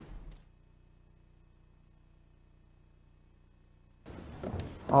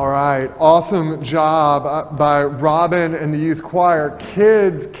All right, awesome job by Robin and the youth choir.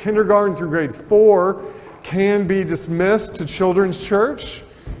 Kids, kindergarten through grade 4 can be dismissed to children's church.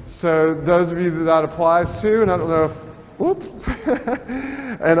 So those of you that applies to, and I don't know if, whoops,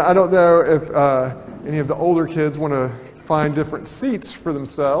 and I don't know if any of the older kids want to find different seats for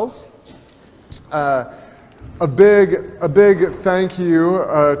themselves. A big thank you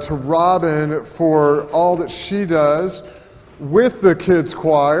to Robin for all that she does with the kids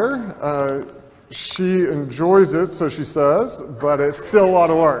choir. She enjoys it, so she says, but it's still a lot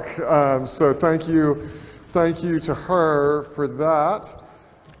of work. So thank you to her for that.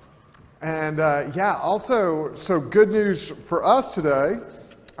 And also, so good news for us today.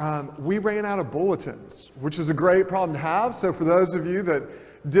 We ran out of bulletins, which is a great problem to have. So for those of you that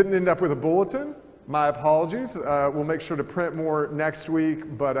didn't end up with a bulletin, my apologies. We'll make sure to print more next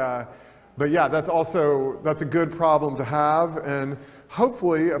week, but yeah, that's a good problem to have, and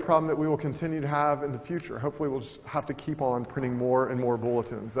hopefully a problem that we will continue to have in the future. Hopefully we'll just have to keep on printing more and more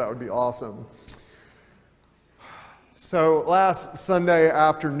bulletins. That would be awesome. So last Sunday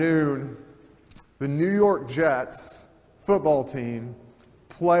afternoon, the New York Jets football team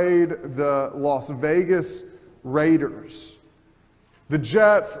played the Las Vegas Raiders. The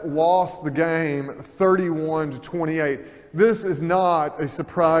Jets lost the game 31-28. This is not a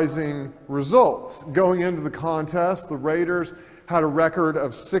surprising result. Going into the contest, the Raiders had a record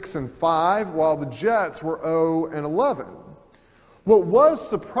of 6-5, while the Jets were 0-11. What was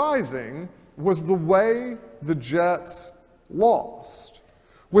surprising was the way the Jets lost.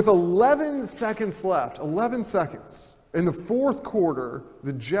 With 11 seconds left, 11 seconds, in the fourth quarter,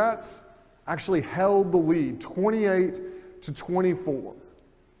 the Jets actually held the lead, 28-24.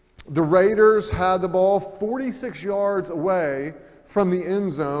 The Raiders had the ball 46 yards away from the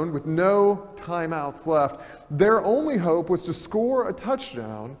end zone with no timeouts left. Their only hope was to score a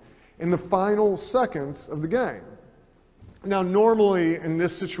touchdown in the final seconds of the game. Now, normally in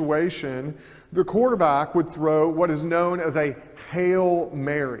this situation, the quarterback would throw what is known as a Hail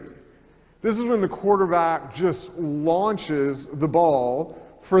Mary. This is when the quarterback just launches the ball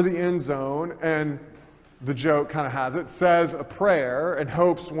for the end zone, and the joke kind of has it, says a prayer and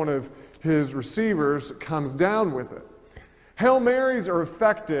hopes one of his receivers comes down with it. Hail Marys are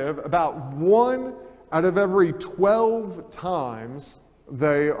effective about 1 out of every 12 times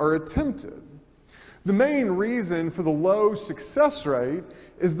they are attempted. The main reason for the low success rate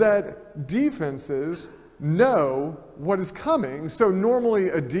is that defenses know what is coming. So normally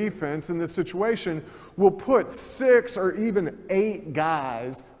a defense in this situation will put 6 or even 8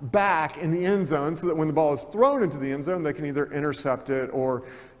 guys back in the end zone so that when the ball is thrown into the end zone, they can either intercept it or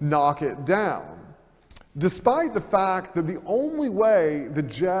knock it down. Despite the fact that the only way the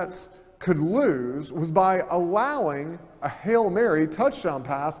Jets could lose was by allowing a Hail Mary touchdown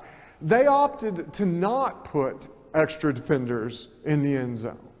pass, they opted to not put extra defenders in the end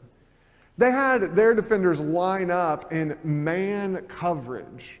zone. They had their defenders line up in man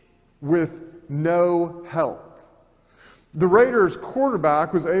coverage with no help. The Raiders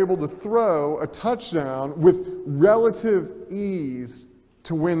quarterback was able to throw a touchdown with relative ease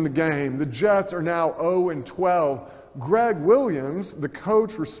to win the game. The Jets are now 0-12. Greg Williams, the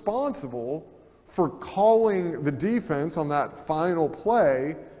coach responsible for calling the defense on that final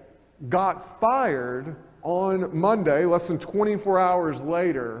play, got fired on Monday, less than 24 hours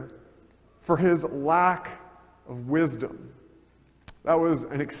later, for his lack of wisdom. That was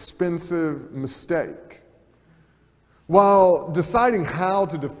an expensive mistake. While deciding how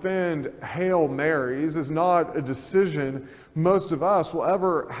to defend Hail Marys is not a decision most of us will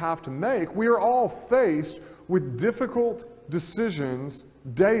ever have to make, we are all faced with difficult decisions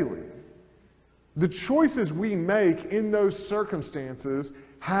daily. The choices we make in those circumstances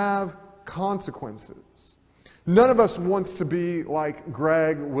have consequences. None of us wants to be like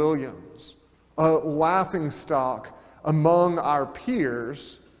Greg Williams, a laughingstock among our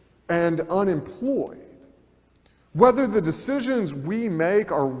peers and unemployed. Whether the decisions we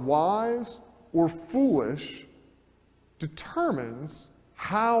make are wise or foolish determines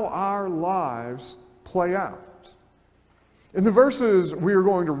how our lives play out. In the verses we are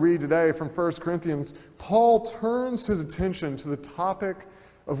going to read today from 1 Corinthians, Paul turns his attention to the topic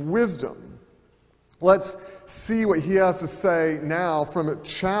of wisdom. Let's see what he has to say now from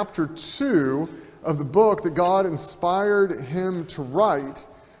chapter 2 of the book that God inspired him to write.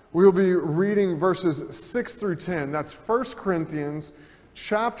 We will be reading verses 6 through 10. That's 1 Corinthians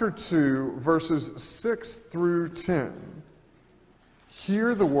chapter 2, verses 6 through 10.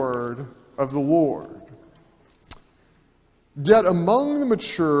 Hear the word of the Lord. Yet among the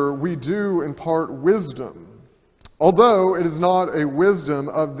mature we do impart wisdom. although it is not a wisdom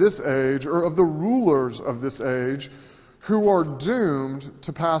of this age or of the rulers of this age who are doomed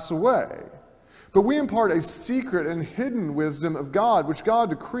to pass away. But we impart a secret and hidden wisdom of God, which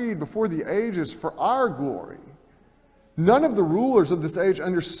God decreed before the ages for our glory. None of the rulers of this age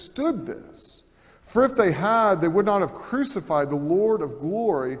understood this, for if they had, they would not have crucified the Lord of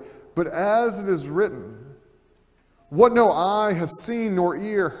glory. But as it is written, what no eye has seen, nor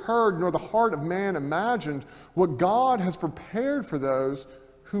ear heard, nor the heart of man imagined, what God has prepared for those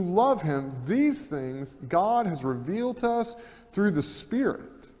who love him, these things God has revealed to us through the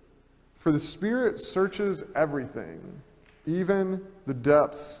Spirit. For the Spirit searches everything, even the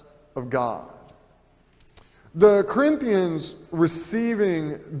depths of God. The Corinthians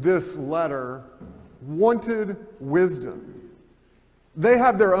receiving this letter wanted wisdom. They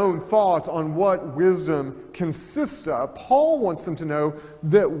have their own thoughts on what wisdom consists of. Paul wants them to know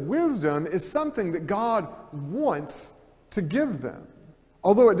that wisdom is something that God wants to give them,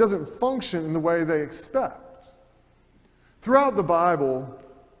 although it doesn't function in the way they expect. Throughout the Bible,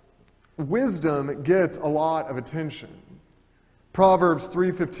 wisdom gets a lot of attention. Proverbs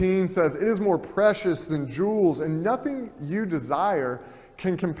 3:15 says, "It is more precious than jewels, and nothing you desire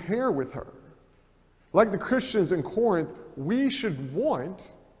can compare with her." Like the Christians in Corinth, we should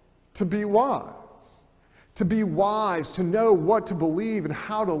want to be wise. To be wise, to know what to believe and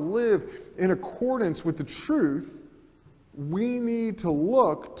how to live in accordance with the truth, we need to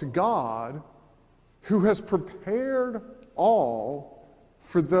look to God, who has prepared all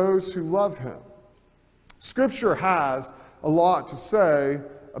for those who love him. Scripture has a lot to say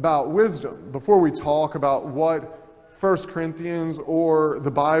about wisdom. Before we talk about what 1 Corinthians or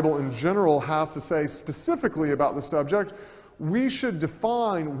the Bible in general has to say specifically about the subject, we should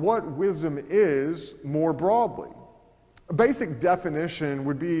define what wisdom is more broadly. A basic definition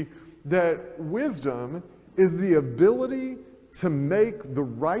would be that wisdom is the ability to make the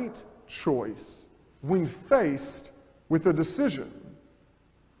right choice when faced with a decision.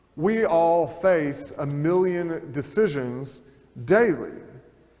 We all face a million decisions daily.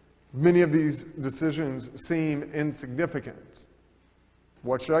 Many of these decisions seem insignificant.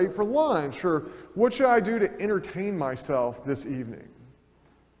 What should I eat for lunch? Or what should I do to entertain myself this evening?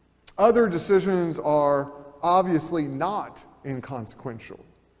 Other decisions are obviously not inconsequential.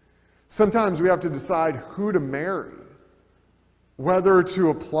 Sometimes we have to decide who to marry, whether to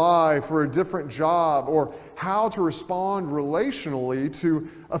apply for a different job, or how to respond relationally to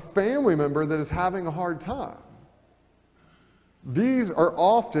a family member that is having a hard time. These are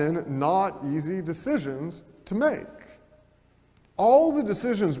often not easy decisions to make. All the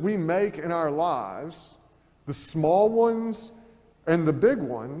decisions we make in our lives, the small ones and the big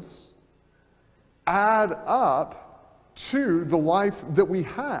ones, add up to the life that we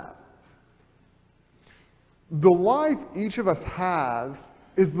have. The life each of us has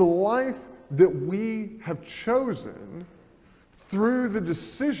is the life that we have chosen through the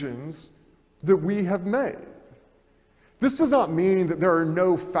decisions that we have made. This does not mean that there are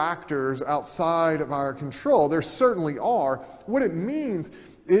no factors outside of our control. There certainly are. What it means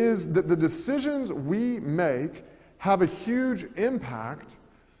is that the decisions we make have a huge impact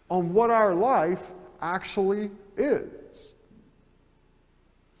on what our life actually is.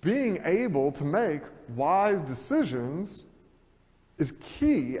 Being able to make wise decisions is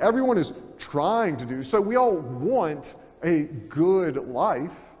key. Everyone is trying to do so. We all want a good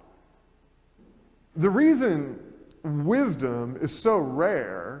life. The reason wisdom is so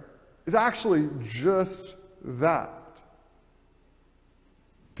rare is actually just that.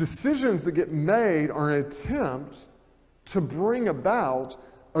 Decisions that get made are an attempt to bring about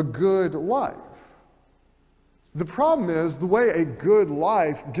a good life. The problem is the way a good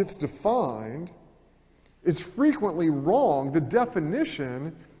life gets defined is frequently wrong. The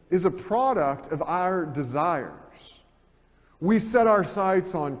definition is a product of our desires. We set our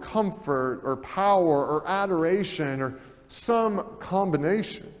sights on comfort or power or adoration or some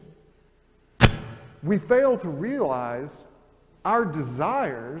combination. We fail to realize our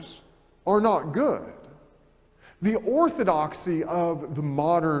desires are not good. The orthodoxy of the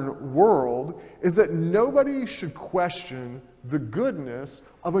modern world is that nobody should question the goodness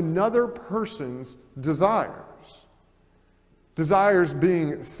of another person's desires. Desires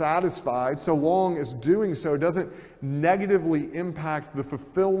being satisfied, so long as doing so doesn't negatively impact the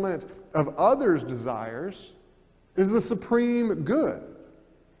fulfillment of others' desires, is the supreme good.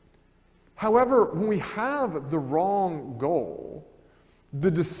 However, when we have the wrong goal,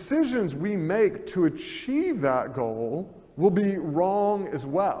 the decisions we make to achieve that goal will be wrong as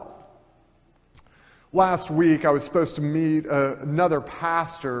well. Last week, I was supposed to meet another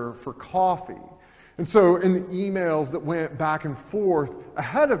pastor for coffee. And so in the emails that went back and forth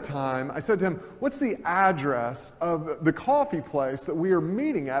ahead of time, I said to him, what's the address of the coffee place that we are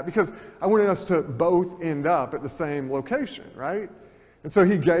meeting at? Because I wanted us to both end up at the same location, right? And so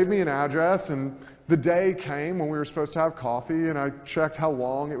he gave me an address, and the day came when we were supposed to have coffee, and I checked how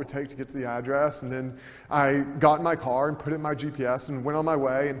long it would take to get to the address, and then I got in my car and put it in my GPS and went on my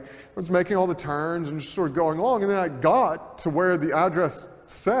way, and I was making all the turns and just sort of going along, and then I got to where the address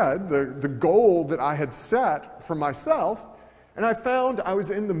said, the goal that I had set for myself, and I found I was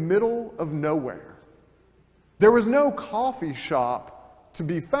in the middle of nowhere. There was no coffee shop to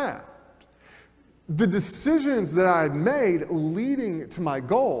be found. The decisions that I had made leading to my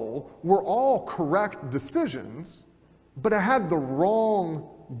goal were all correct decisions, but I had the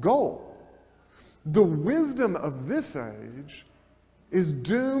wrong goal. The wisdom of this age is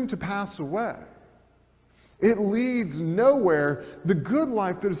doomed to pass away. It leads nowhere. The good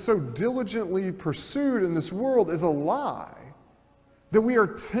life that is so diligently pursued in this world is a lie that we are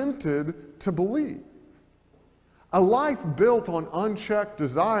tempted to believe. A life built on unchecked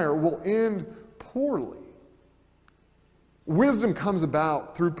desire will end poorly. Wisdom comes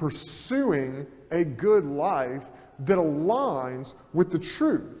about through pursuing a good life that aligns with the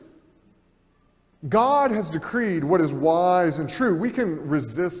truth. God has decreed what is wise and true. We can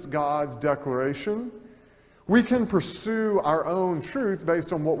resist God's declaration. We can pursue our own truth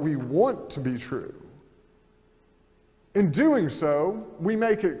based on what we want to be true. In doing so, we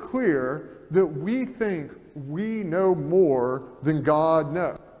make it clear that we think we know more than God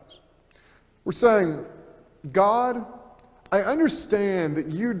knows. We're saying, God, I understand that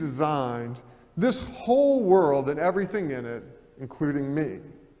you designed this whole world and everything in it, including me.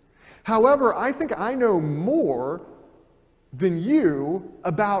 However, I think I know more than you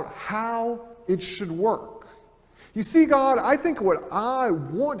about how it should work. You see, God, I think what I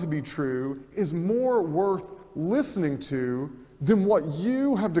want to be true is more worth listening to than what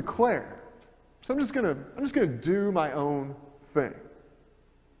you have declared. So I'm just gonna do my own thing.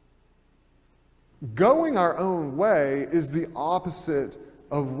 Going our own way is the opposite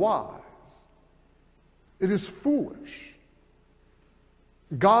of wise. It is foolish.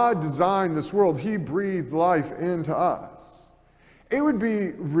 God designed this world. He breathed life into us. It would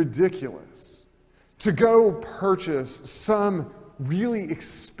be ridiculous to go purchase some really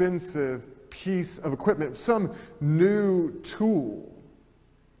expensive piece of equipment, some new tool,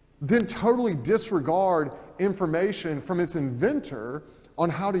 then totally disregard information from its inventor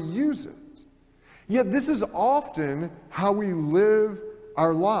on how to use it. Yet this is often how we live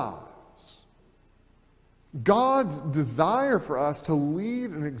our lives. God's desire for us to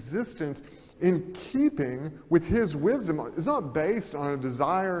lead an existence in keeping with His wisdom is not based on a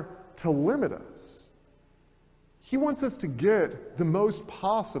desire to limit us. He wants us to get the most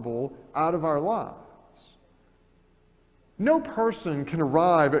possible out of our lives. No person can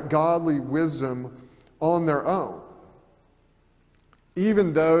arrive at godly wisdom on their own.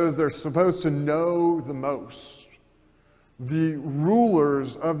 Even those that are supposed to know the most, the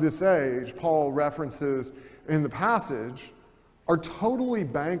rulers of this age, Paul references in the passage, are totally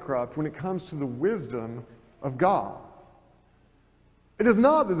bankrupt when it comes to the wisdom of God. It is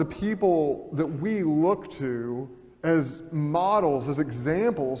not that the people that we look to as models, as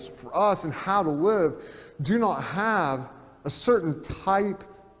examples for us in how to live, do not have a certain type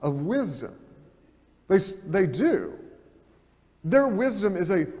of wisdom. They do. Their wisdom is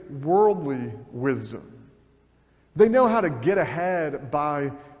a worldly wisdom. They know how to get ahead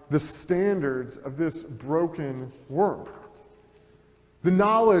by the standards of this broken world. The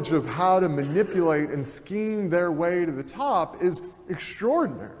knowledge of how to manipulate and scheme their way to the top is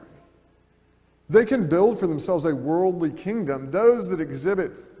extraordinary. They can build for themselves a worldly kingdom. Those that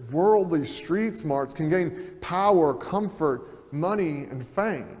exhibit worldly street smarts can gain power, comfort, money, and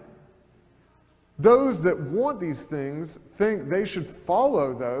fame. Those that want these things think they should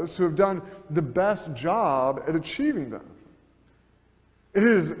follow those who have done the best job at achieving them. It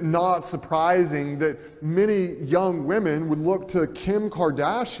is not surprising that many young women would look to Kim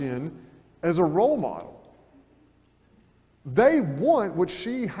Kardashian as a role model. They want what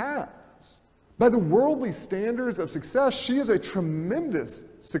she has. By the worldly standards of success, she is a tremendous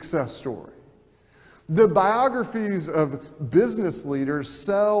success story. The biographies of business leaders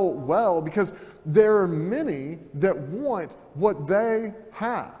sell well because there are many that want what they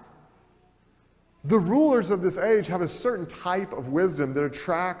have. The rulers of this age have a certain type of wisdom that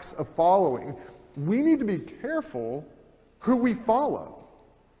attracts a following. We need to be careful who we follow.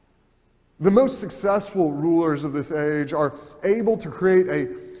 The most successful rulers of this age are able to create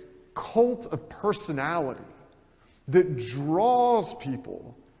a cult of personality that draws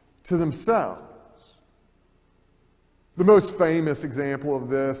people to themselves. The most famous example of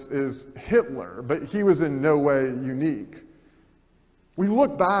this is Hitler, but he was in no way unique. We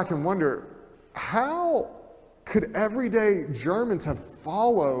look back and wonder, how could everyday Germans have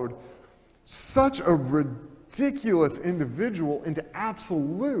followed such a ridiculous individual into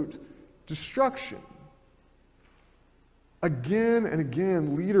absolute destruction? Again and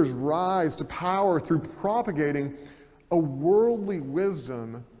again, leaders rise to power through propagating a worldly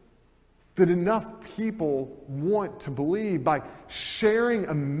wisdom that enough people want to believe by sharing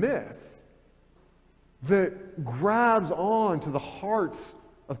a myth that grabs on to the hearts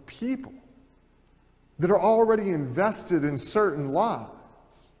of people that are already invested in certain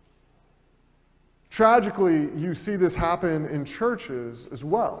lies. Tragically, you see this happen in churches as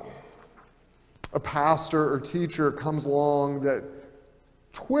well. A pastor or teacher comes along that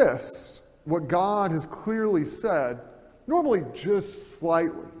twists what God has clearly said, normally just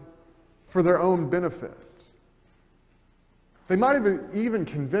slightly, for their own benefit. They might have even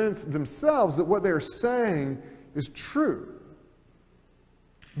convinced themselves that what they're saying is true.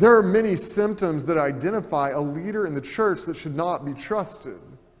 There are many symptoms that identify a leader in the church that should not be trusted.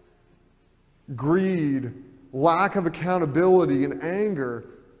 Greed, lack of accountability, and anger.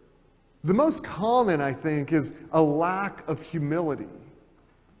 The most common, I think, is a lack of humility.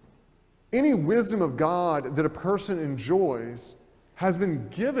 Any wisdom of God that a person enjoys has been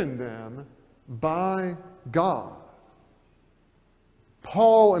given them by God.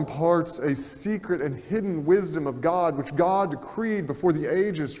 Paul imparts a secret and hidden wisdom of God which God decreed before the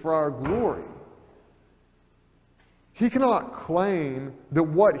ages for our glory. He cannot claim that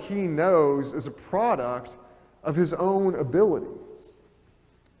what he knows is a product of his own abilities.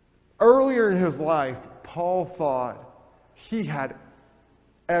 Earlier in his life, Paul thought he had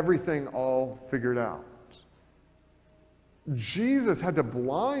everything all figured out. Jesus had to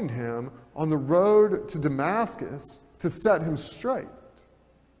blind him on the road to Damascus to set him straight.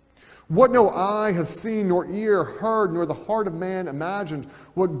 What no eye has seen, nor ear heard, nor the heart of man imagined,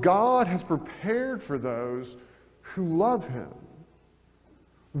 what God has prepared for those who love him.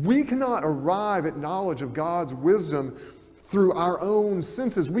 We cannot arrive at knowledge of God's wisdom through our own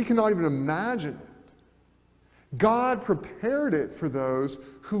senses. We cannot even imagine it. God prepared it for those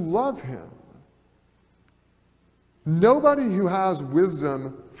who love him. Nobody who has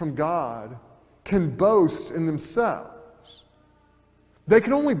wisdom from God can boast in themselves. They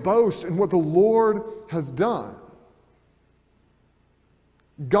can only boast in what the Lord has done.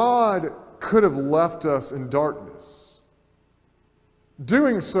 God could have left us in darkness.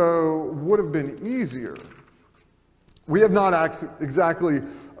 Doing so would have been easier. We have not exactly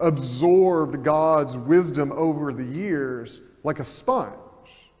absorbed God's wisdom over the years like a sponge.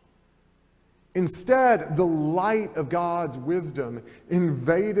 Instead, the light of God's wisdom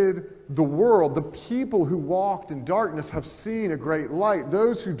invaded the world. The people who walked in darkness have seen a great light.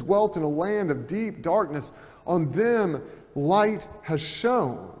 Those who dwelt in a land of deep darkness, on them light has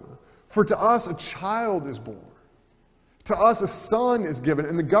shone. For to us a child is born. To us a son is given,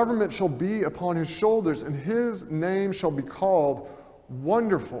 and the government shall be upon his shoulders, and his name shall be called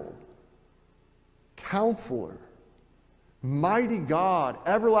Wonderful, Counselor, Mighty God,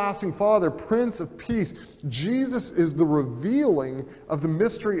 Everlasting Father, Prince of Peace. Jesus is the revealing of the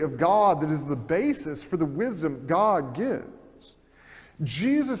mystery of God that is the basis for the wisdom God gives.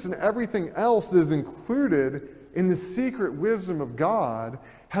 Jesus and everything else that is included in the secret wisdom of God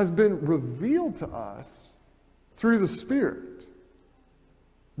has been revealed to us through the Spirit.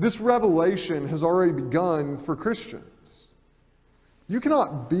 This revelation has already begun for Christians. You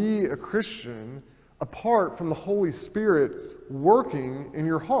cannot be a Christian apart from the Holy Spirit working in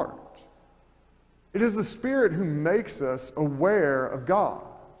your heart. It is the Spirit who makes us aware of God.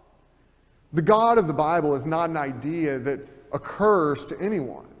 The God of the Bible is not an idea that occurs to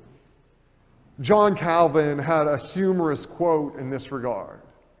anyone. John Calvin had a humorous quote in this regard.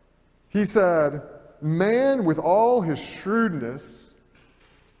 He said, "Man with all his shrewdness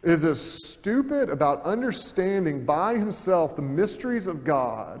is as stupid about understanding by himself the mysteries of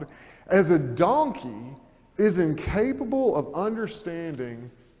God as a donkey is incapable of understanding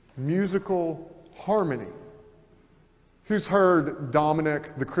musical harmony." Who's heard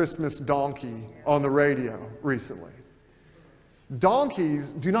Dominic the Christmas Donkey on the radio recently?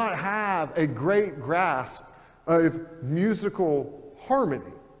 Donkeys do not have a great grasp of musical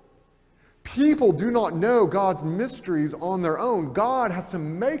harmony. People do not know God's mysteries on their own. God has to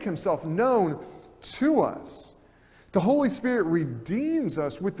make himself known to us. The Holy Spirit redeems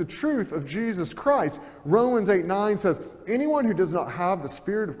us with the truth of Jesus Christ. Romans 8:9 says, "Anyone who does not have the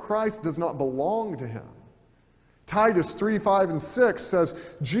Spirit of Christ does not belong to him. Titus 3, 5, and 6 says,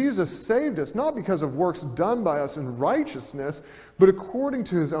 Jesus saved us not because of works done by us in righteousness, but according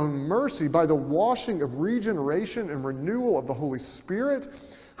to his own mercy, by the washing of regeneration and renewal of the Holy Spirit,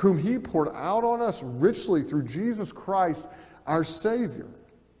 whom he poured out on us richly through Jesus Christ, our Savior.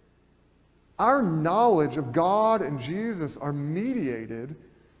 Our knowledge of God and Jesus are mediated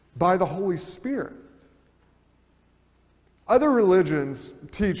by the Holy Spirit. Other religions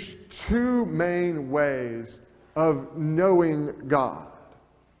teach two main ways of knowing God.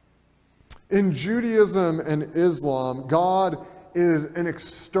 In Judaism and Islam, God is an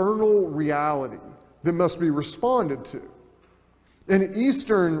external reality that must be responded to. In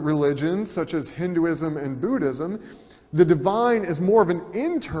Eastern religions, such as Hinduism and Buddhism, the divine is more of an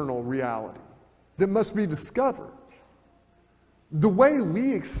internal reality that must be discovered. The way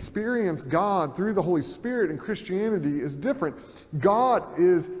we experience God through the Holy Spirit in Christianity is different. God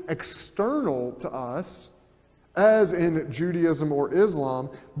is external to us, as in Judaism or Islam,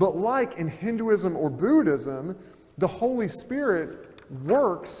 but like in Hinduism or Buddhism, the Holy Spirit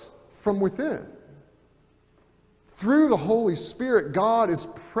works from within. Through the Holy Spirit, God is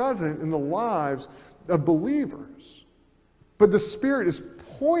present in the lives of believers. But the Spirit is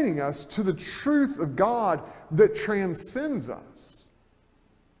pointing us to the truth of God that transcends us.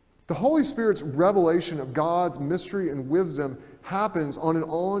 The Holy Spirit's revelation of God's mystery and wisdom happens on an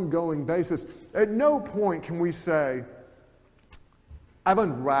ongoing basis. At no point can we say, I've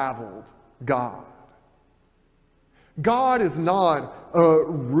unraveled God. God is not a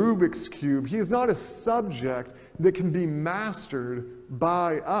Rubik's Cube. He is not a subject that can be mastered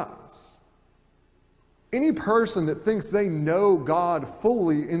by us. Any person that thinks they know God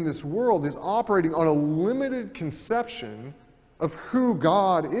fully in this world is operating on a limited conception of who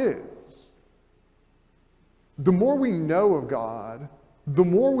God is. The more we know of God, the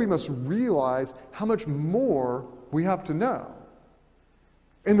more we must realize how much more we have to know.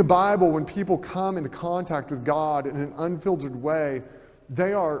 In the Bible, when people come into contact with God in an unfiltered way,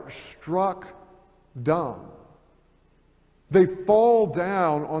 they are struck dumb. They fall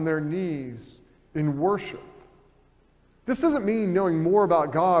down on their knees in worship. This doesn't mean knowing more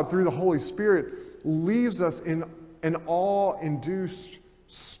about God through the Holy Spirit leaves us in an awe-induced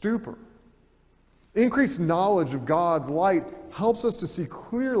stupor. Increased knowledge of God's light helps us to see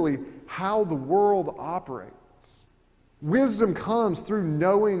clearly how the world operates. Wisdom comes through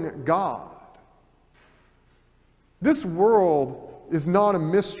knowing God. This world is not a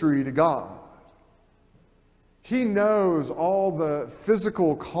mystery to God. He knows all the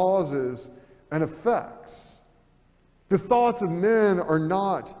physical causes and effects. The thoughts of men are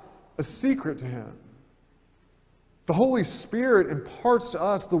not a secret to him. The Holy Spirit imparts to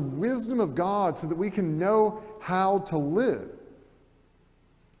us the wisdom of God so that we can know how to live.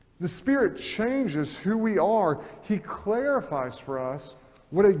 The Spirit changes who we are. He clarifies for us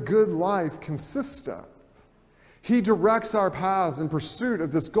what a good life consists of. He directs our paths in pursuit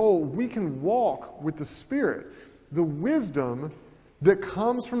of this goal. We can walk with the Spirit. The wisdom that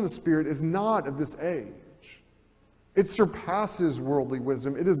comes from the Spirit is not of this age. It surpasses worldly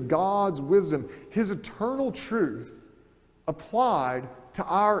wisdom. It is God's wisdom, His eternal truth, applied to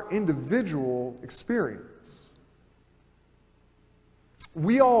our individual experience.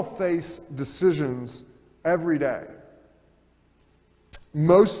 We all face decisions every day.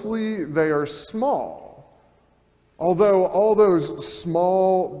 Mostly they are small, although all those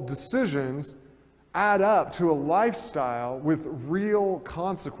small decisions add up to a lifestyle with real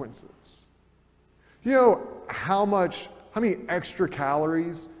consequences. You know how many extra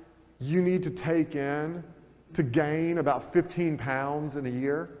calories you need to take in to gain about 15 pounds in a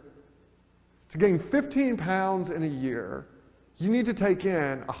year? To gain 15 pounds in a year, you need to take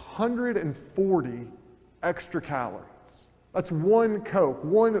in 140 extra calories. That's one Coke,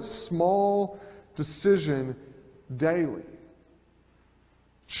 one small decision daily.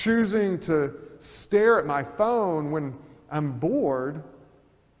 Choosing to stare at my phone when I'm bored,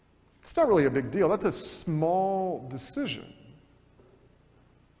 it's not really a big deal. That's a small decision.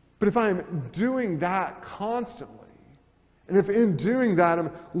 But if I'm doing that constantly, and if in doing that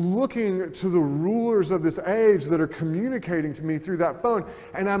I'm looking to the rulers of this age that are communicating to me through that phone,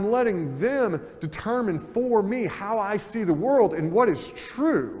 and I'm letting them determine for me how I see the world and what is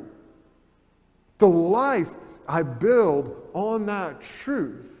true, the life I build on that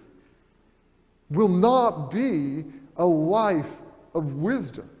truth will not be a life of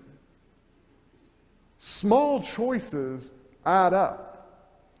wisdom. Small choices add up.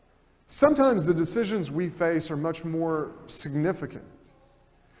 Sometimes the decisions we face are much more significant.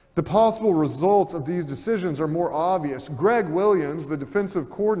 The possible results of these decisions are more obvious. Greg Williams, the defensive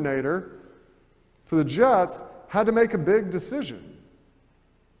coordinator for the Jets, had to make a big decision.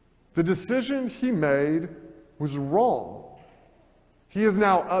 The decision he made was wrong. He is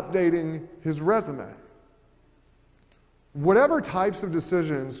now updating his resume. Whatever types of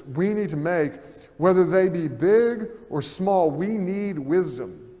decisions we need to make, whether they be big or small, we need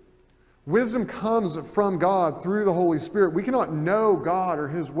wisdom. Wisdom comes from God through the Holy Spirit. We cannot know God or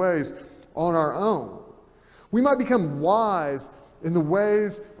his ways on our own. We might become wise in the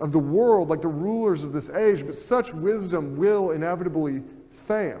ways of the world, like the rulers of this age, but such wisdom will inevitably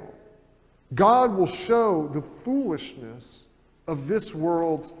fail. God will show the foolishness of this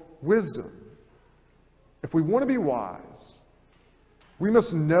world's wisdom. If we want to be wise, we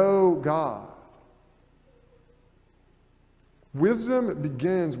must know God. Wisdom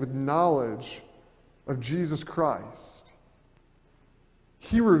begins with knowledge of Jesus Christ.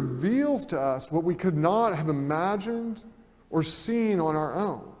 He reveals to us what we could not have imagined or seen on our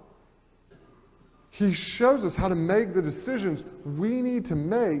own. He shows us how to make the decisions we need to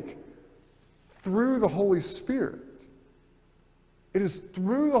make through the Holy Spirit. It is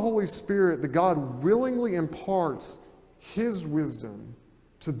through the Holy Spirit that God willingly imparts his wisdom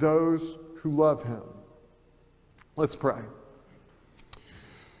to those who love him. Let's pray.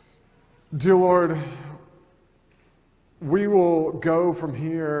 Dear Lord, we will go from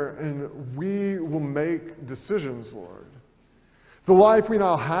here and we will make decisions, Lord. The life we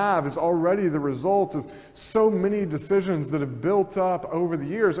now have is already the result of so many decisions that have built up over the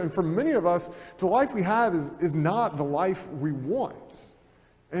years. And for many of us, the life we have is not the life we want.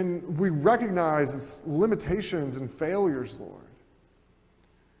 And we recognize its limitations and failures, Lord.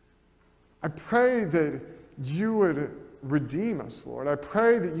 I pray that you would redeem us, Lord. I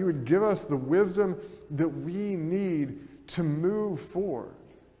pray that you would give us the wisdom that we need to move forward,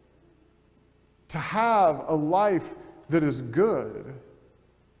 to have a life that is good.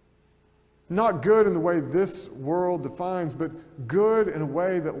 Not good in the way this world defines, but good in a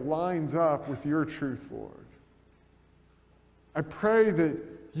way that lines up with your truth, Lord. I pray that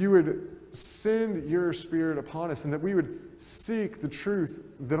you would send your Spirit upon us and that we would seek the truth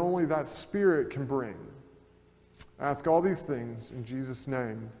that only that Spirit can bring. I ask all these things in Jesus'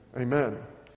 name. Amen.